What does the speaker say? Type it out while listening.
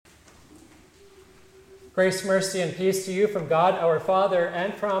Grace, mercy, and peace to you from God our Father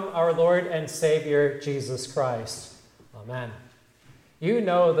and from our Lord and Savior, Jesus Christ. Amen. You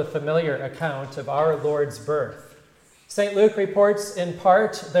know the familiar account of our Lord's birth. St. Luke reports in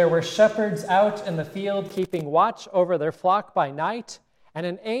part, there were shepherds out in the field keeping watch over their flock by night, and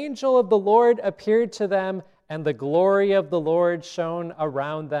an angel of the Lord appeared to them, and the glory of the Lord shone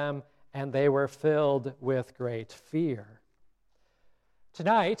around them, and they were filled with great fear.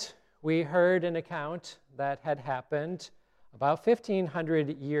 Tonight, we heard an account that had happened about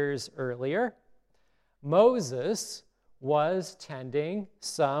 1,500 years earlier. Moses was tending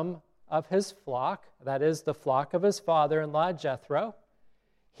some of his flock, that is, the flock of his father-in-law Jethro.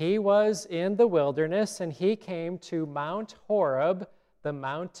 He was in the wilderness, and he came to Mount Horeb, the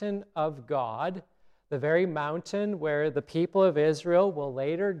mountain of God, the very mountain where the people of Israel will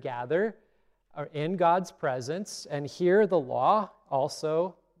later gather in God's presence and hear the law,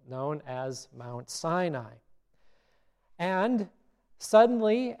 also known as Mount Sinai. And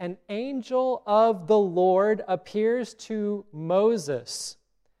suddenly an angel of the Lord appears to Moses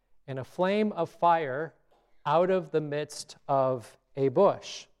in a flame of fire out of the midst of a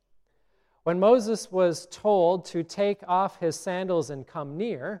bush. When Moses was told to take off his sandals and come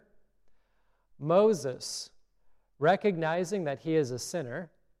near, Moses, recognizing that he is a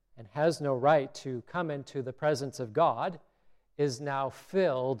sinner and has no right to come into the presence of God, is now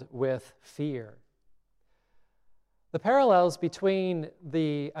filled with fear. The parallels between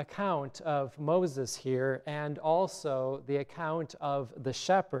the account of Moses here and also the account of the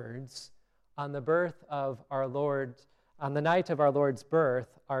shepherds on the birth of our Lord, on the night of our Lord's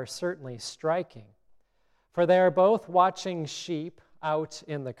birth, are certainly striking. For they are both watching sheep out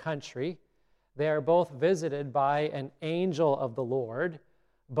in the country. They are both visited by an angel of the Lord.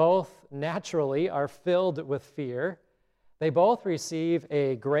 Both naturally are filled with fear. They both receive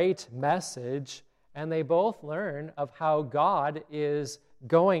a great message, and they both learn of how God is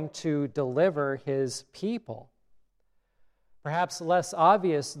going to deliver his people. Perhaps less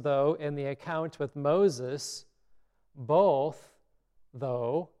obvious, though, in the account with Moses, both,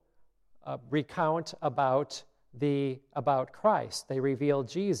 though, recount about Christ. They reveal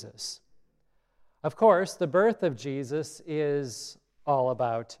Jesus. Of course, the birth of Jesus is all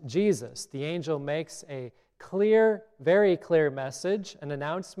about Jesus. The angel makes a clear, very clear message, an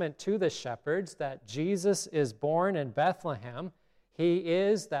announcement to the shepherds that Jesus is born in Bethlehem. He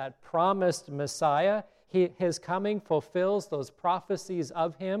is that promised Messiah. His coming fulfills those prophecies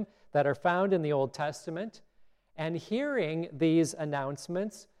of him that are found in the Old Testament. And hearing these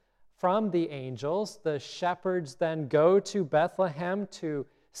announcements from the angels, the shepherds then go to Bethlehem to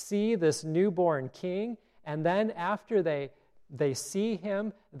see this newborn king, and then after they see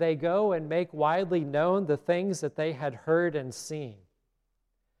him, they go and make widely known the things that they had heard and seen.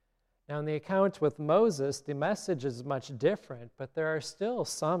 Now, in the account with Moses, the message is much different, but there are still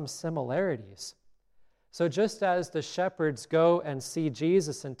some similarities. So just as the shepherds go and see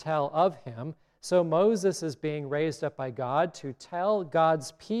Jesus and tell of him, so Moses is being raised up by God to tell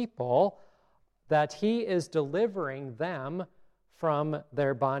God's people that he is delivering them from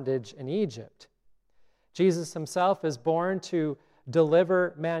their bondage in Egypt. Jesus himself is born to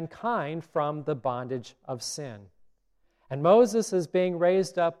deliver mankind from the bondage of sin. And Moses is being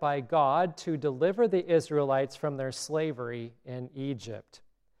raised up by God to deliver the Israelites from their slavery in Egypt.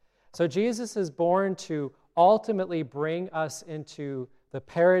 So Jesus is born to ultimately bring us into the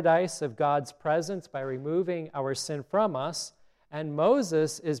paradise of God's presence by removing our sin from us, and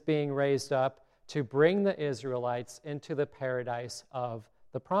Moses is being raised up to bring the Israelites into the paradise of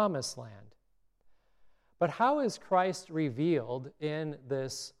the Promised Land. But how is Christ revealed in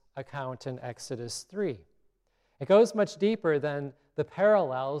this account in Exodus 3? It goes much deeper than the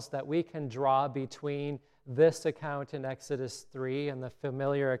parallels that we can draw between this account in Exodus 3 and the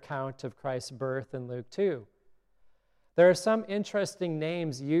familiar account of Christ's birth in Luke 2. There are some interesting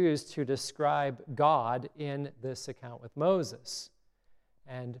names used to describe God in this account with Moses.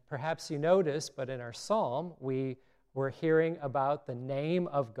 And perhaps you noticed, but in our psalm, we were hearing about the name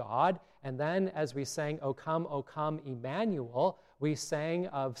of God. And then as we sang, O come, Emmanuel, we sang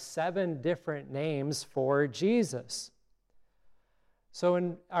of 7 different names for Jesus. So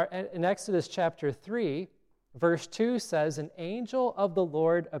in Exodus chapter 3, verse 2 says, an angel of the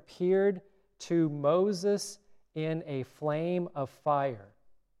Lord appeared to Moses in a flame of fire.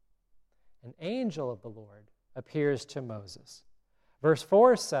 An angel of the Lord appears to Moses. Verse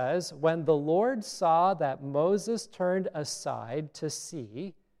 4 says, when the Lord saw that Moses turned aside to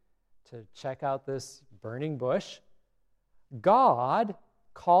see, to check out this burning bush, God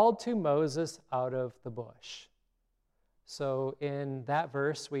called to Moses out of the bush. So in that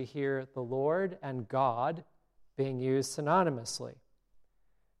verse, we hear the Lord and God being used synonymously.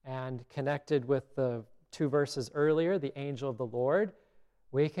 And connected with the two verses earlier, the angel of the Lord,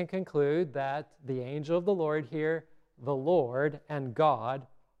 we can conclude that the angel of the Lord here, the Lord and God,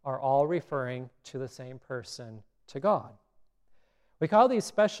 are all referring to the same person, to God. We call these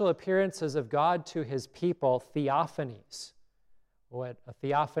special appearances of God to his people theophanies. What a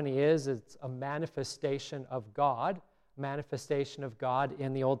theophany is, it's a manifestation of God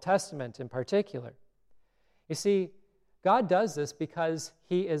in the Old Testament in particular. You see, God does this because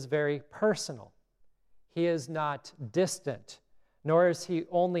he is very personal. He is not distant, nor is he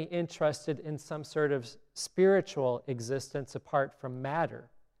only interested in some sort of spiritual existence apart from matter.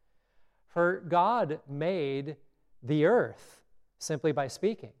 For God made the earth simply by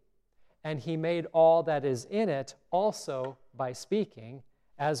speaking, and he made all that is in it also by speaking,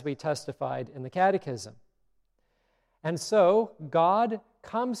 as we testified in the Catechism. And so God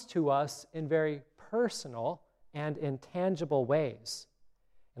comes to us in very personal and intangible ways.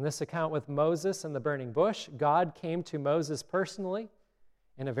 In this account with Moses and the burning bush, God came to Moses personally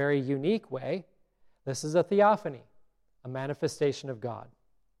in a very unique way. This is a theophany, a manifestation of God.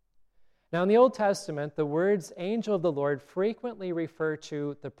 Now, in the Old Testament, the words angel of the Lord frequently refer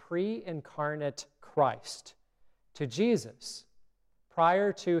to the pre-incarnate Christ, to Jesus,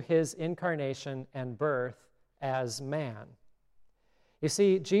 prior to his incarnation and birth as man. You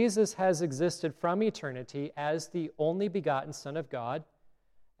see, Jesus has existed from eternity as the only begotten Son of God,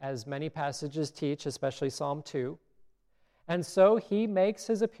 as many passages teach, especially Psalm 2. And so he makes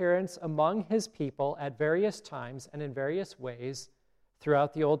his appearance among his people at various times and in various ways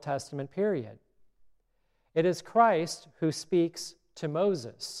throughout the Old Testament period. It is Christ who speaks to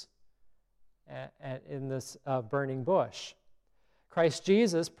Moses in this burning bush. Christ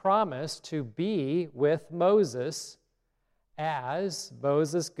Jesus promised to be with Moses as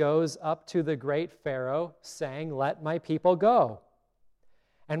Moses goes up to the great Pharaoh saying, "Let my people go."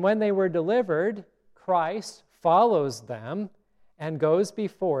 And when they were delivered, Christ follows them and goes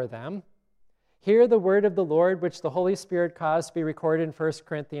before them. Hear the word of the Lord, which the Holy Spirit caused to be recorded in 1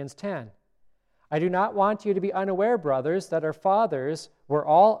 Corinthians 10. I do not want you to be unaware, brothers, that our fathers were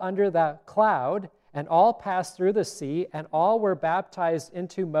all under that cloud, and all passed through the sea, and all were baptized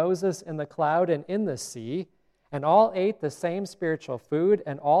into Moses in the cloud and in the sea, and all ate the same spiritual food,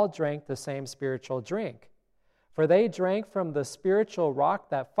 and all drank the same spiritual drink. For they drank from the spiritual rock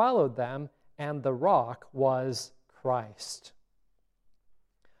that followed them, and the rock was Christ.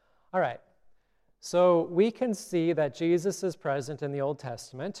 All right, so we can see that Jesus is present in the Old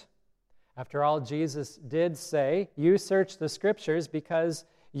Testament. After all, Jesus did say, "You search the Scriptures because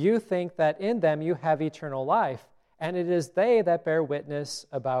you think that in them you have eternal life, and it is they that bear witness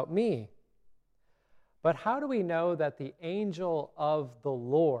about me." But how do we know that the angel of the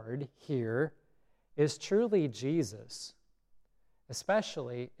Lord here is truly Jesus,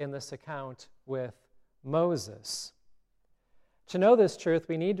 especially in this account with Moses? To know this truth,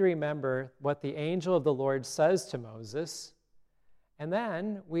 we need to remember what the angel of the Lord says to Moses, and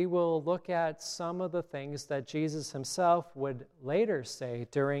then we will look at some of the things that Jesus himself would later say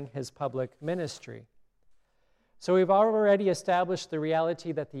during his public ministry. So we've already established the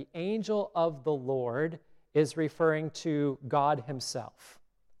reality that the angel of the Lord is referring to God himself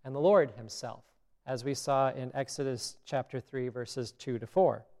and the Lord himself, as we saw in Exodus chapter 3, verses 2 to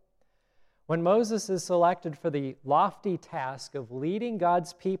 4. When Moses is selected for the lofty task of leading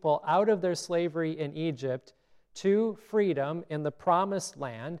God's people out of their slavery in Egypt to freedom in the promised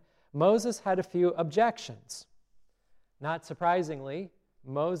land, Moses had a few objections. Not surprisingly,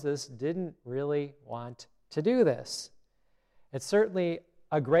 Moses didn't really want to do this. It's certainly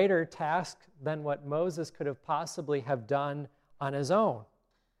a greater task than what Moses could have possibly have done on his own.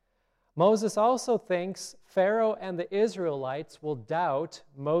 Moses also thinks Pharaoh and the Israelites will doubt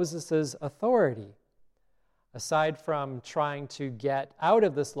Moses' authority. Aside from trying to get out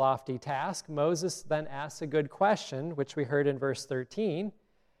of this lofty task, Moses then asks a good question, which we heard in verse 13.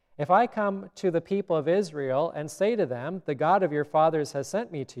 If I come to the people of Israel and say to them, "The God of your fathers has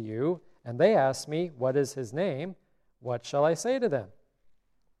sent me to you," and they ask me, "What is his name?" what shall I say to them?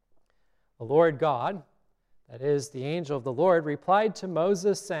 The Lord God, that is, the angel of the Lord, replied to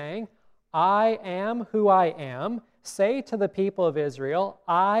Moses, saying, "I am who I am. Say to the people of Israel,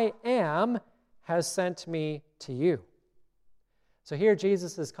 I am has sent me to you." So here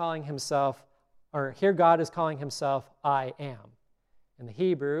Jesus is calling himself, or here God is calling himself, I am. In the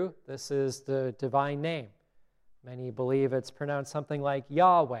Hebrew, this is the divine name. Many believe it's pronounced something like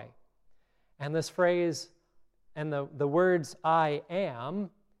Yahweh. And this phrase and the words I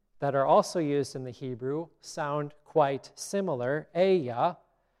am that are also used in the Hebrew sound quite similar, eya,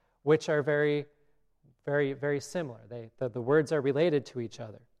 which are very, very, very similar. The words are related to each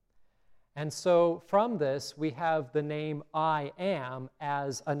other. And so from this, we have the name I am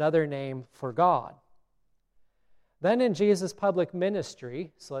as another name for God. Then in Jesus' public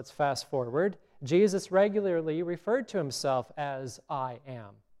ministry, so let's fast forward, Jesus regularly referred to himself as I am.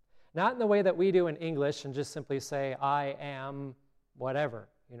 Not in the way that we do in English and just simply say, I am whatever.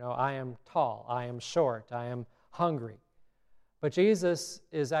 I am tall, I am short, I am hungry. But Jesus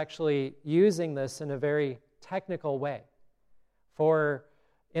is actually using this in a very technical way. For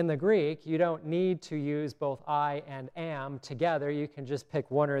in the Greek, you don't need to use both I and am together. You can just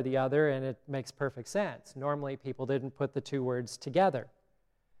pick one or the other, and it makes perfect sense. Normally, people didn't put the two words together.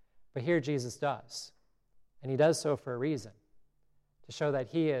 But here Jesus does. And he does so for a reason, to show that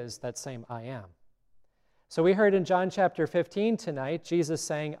he is that same I am. So we heard in John chapter 15 tonight, Jesus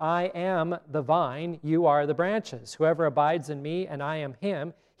saying, I am the vine, you are the branches. Whoever abides in me and I am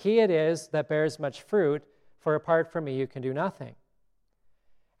him, he it is that bears much fruit, for apart from me you can do nothing.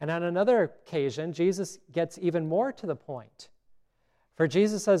 And on another occasion, Jesus gets even more to the point. For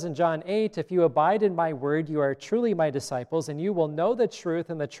Jesus says in John 8, if you abide in my word, you are truly my disciples, and you will know the truth,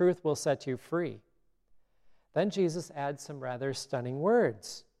 and the truth will set you free. Then Jesus adds some rather stunning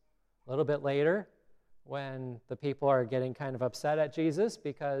words. A little bit later, when the people are getting kind of upset at Jesus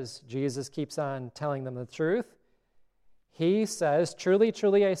because Jesus keeps on telling them the truth, he says, truly,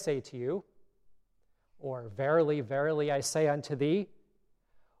 truly, I say to you, or verily, verily, I say unto thee.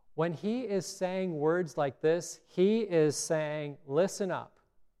 When he is saying words like this, he is saying, listen up.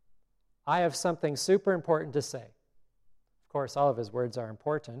 I have something super important to say. Of course, all of his words are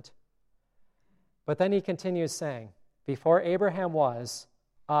important. But then he continues saying, before Abraham was,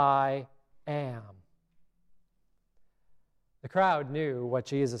 I am. The crowd knew what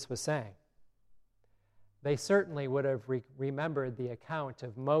Jesus was saying. They certainly would have remembered the account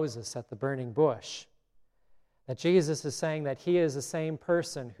of Moses at the burning bush. That Jesus is saying that he is the same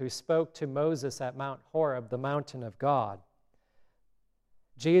person who spoke to Moses at Mount Horeb, the mountain of God.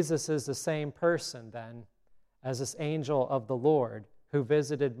 Jesus is the same person, then, as this angel of the Lord who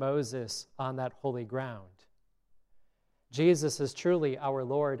visited Moses on that holy ground. Jesus is truly our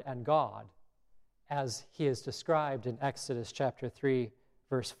Lord and God, as he is described in Exodus chapter 3,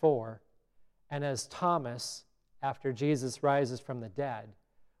 verse 4, and as Thomas, after Jesus rises from the dead,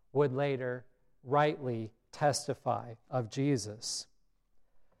 would later rightly testify of Jesus.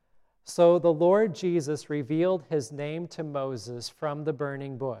 So the Lord Jesus revealed his name to Moses from the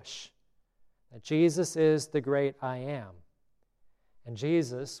burning bush, that Jesus is the great I am. And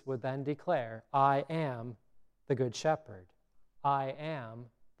Jesus would then declare, I am the good shepherd. I am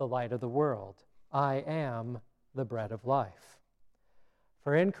the light of the world. I am the bread of life.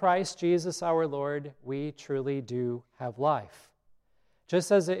 For in Christ Jesus our Lord, we truly do have life.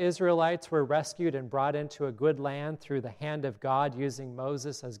 Just as the Israelites were rescued and brought into a good land through the hand of God using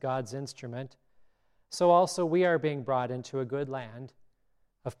Moses as God's instrument, so also we are being brought into a good land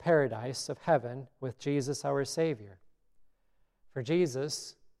of paradise, of heaven, with Jesus our Savior. For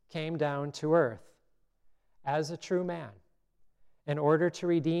Jesus came down to earth as a true man in order to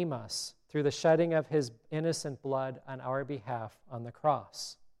redeem us through the shedding of his innocent blood on our behalf on the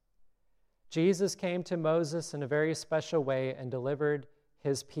cross. Jesus came to Moses in a very special way and delivered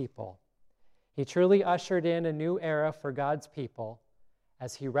his people. He truly ushered in a new era for God's people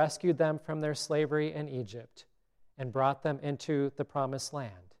as he rescued them from their slavery in Egypt and brought them into the promised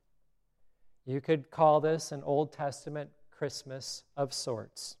land. You could call this an Old Testament Christmas of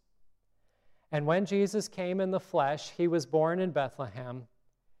sorts. And when Jesus came in the flesh, he was born in Bethlehem.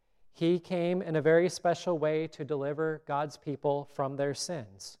 He came in a very special way to deliver God's people from their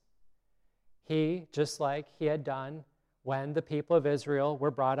sins. He, just like he had done when the people of Israel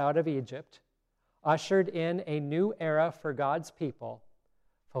were brought out of Egypt, ushered in a new era for God's people,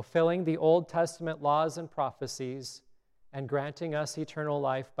 fulfilling the Old Testament laws and prophecies and granting us eternal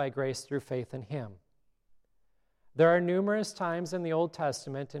life by grace through faith in him. There are numerous times in the Old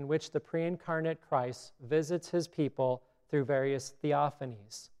Testament in which the pre-incarnate Christ visits his people through various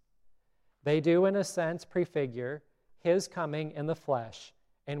theophanies. They do, in a sense, prefigure his coming in the flesh,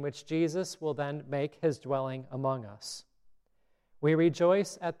 in which Jesus will then make his dwelling among us. We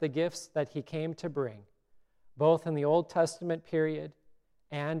rejoice at the gifts that he came to bring, both in the Old Testament period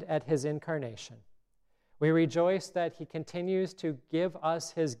and at his incarnation. We rejoice that he continues to give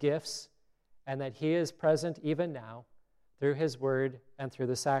us his gifts and that he is present even now through his word and through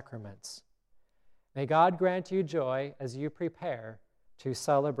the sacraments. May God grant you joy as you prepare to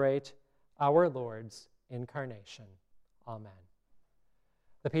celebrate our Lord's incarnation. Amen.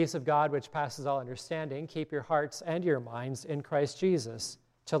 The peace of God, which passes all understanding, keep your hearts and your minds in Christ Jesus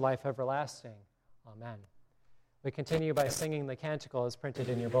to life everlasting. Amen. We continue by singing the canticle as printed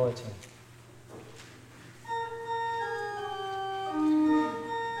in your bulletin.